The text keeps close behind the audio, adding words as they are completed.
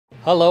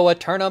Hello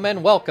Eternum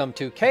and welcome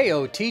to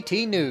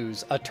KOTT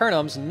News,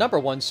 Eternum's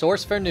 #1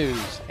 source for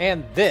news,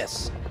 and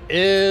this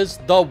is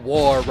the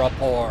War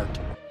Report.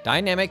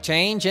 Dynamic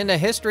change in the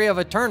history of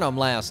Eternum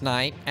last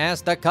night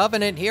as the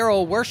Covenant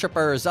hero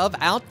worshippers of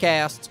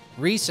Outcasts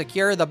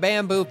re-secure the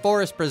bamboo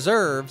forest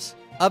preserves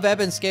of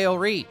Ebonscale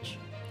Reach.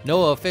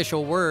 No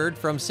official word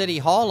from City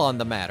Hall on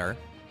the matter,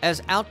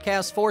 as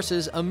Outcast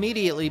forces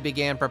immediately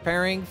began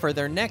preparing for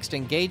their next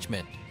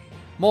engagement.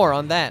 More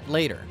on that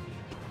later.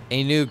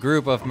 A new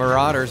group of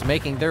marauders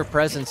making their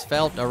presence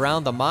felt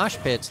around the mosh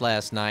pits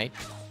last night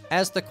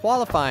as the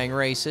qualifying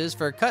races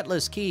for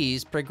Cutlass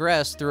Keys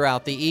progressed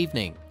throughout the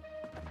evening.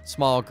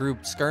 Small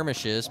group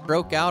skirmishes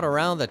broke out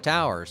around the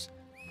towers,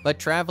 but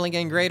traveling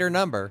in greater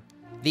number,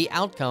 the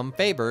outcome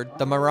favored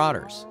the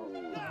marauders.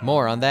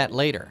 More on that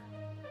later.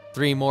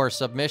 3 more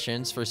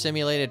submissions for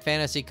Simulated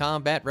Fantasy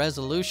Combat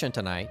Resolution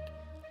tonight,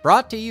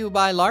 brought to you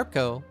by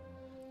LARPco.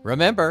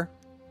 Remember,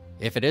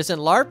 if it isn't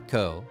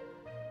LARPco,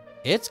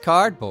 it's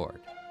cardboard.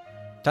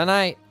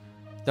 Tonight,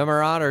 the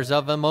Marauders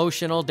of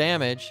Emotional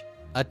Damage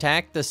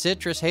attack the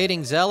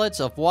citrus-hating zealots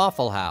of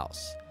Waffle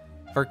House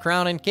for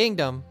Crown and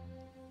Kingdom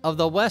of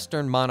the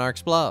Western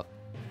Monarch's Bluff.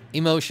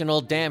 Emotional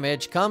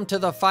Damage come to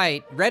the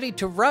fight, ready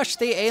to rush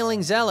the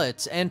ailing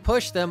zealots and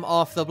push them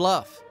off the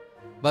bluff.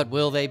 But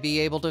will they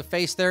be able to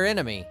face their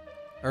enemy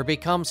or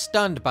become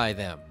stunned by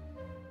them?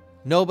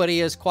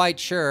 Nobody is quite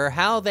sure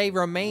how they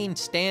remain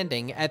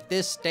standing at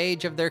this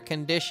stage of their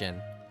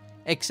condition,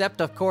 except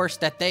of course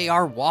that they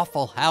are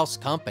Waffle House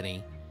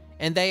Company,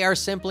 and they are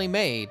simply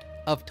made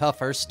of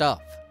tougher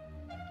stuff.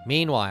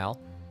 Meanwhile,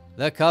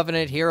 the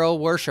Covenant hero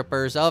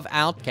worshippers of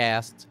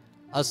Outcasts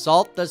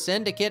assault the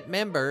Syndicate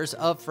members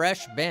of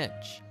Fresh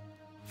Bench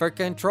for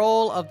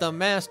control of the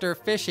master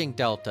fishing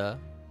delta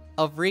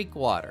of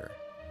Reekwater.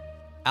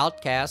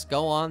 Outcasts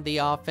go on the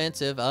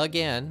offensive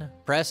again,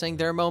 pressing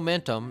their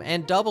momentum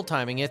and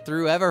double-timing it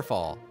through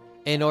Everfall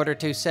in order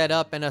to set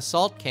up an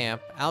assault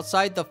camp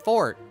outside the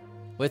fort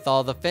with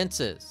all the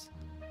fences.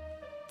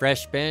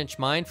 Fresh Bench,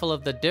 mindful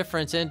of the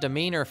difference in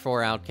demeanor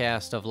for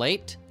Outcast of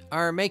late,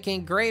 are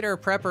making greater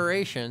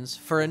preparations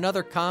for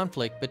another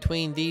conflict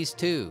between these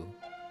two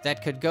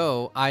that could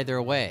go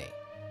either way.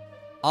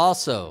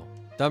 Also,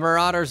 the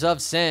Marauders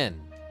of Sin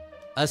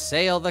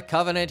assail the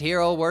Covenant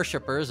hero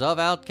worshippers of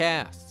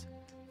Outcasts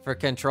for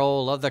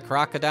control of the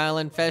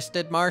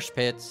crocodile-infested marsh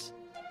pits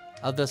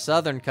of the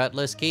Southern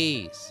Cutlass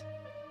Keys.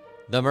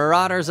 The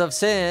Marauders of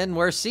Sin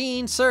were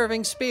seen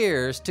serving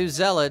spears to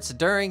zealots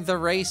during the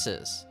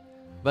races,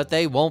 but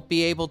they won't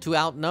be able to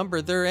outnumber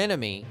their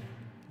enemy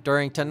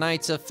during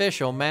tonight's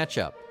official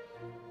matchup.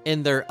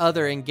 In their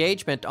other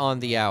engagement on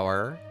the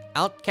hour,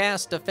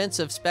 Outcast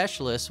defensive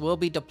specialists will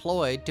be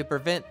deployed to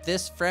prevent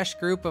this fresh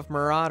group of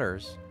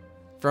marauders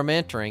from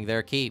entering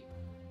their keep.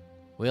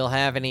 We'll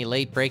have any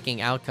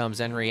late-breaking outcomes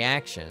and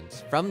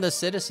reactions from the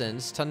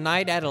citizens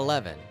tonight at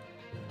 11.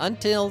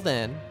 Until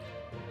then,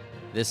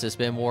 this has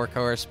been War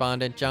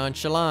Correspondent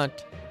JChalant,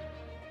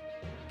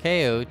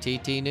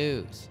 KOTT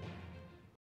News.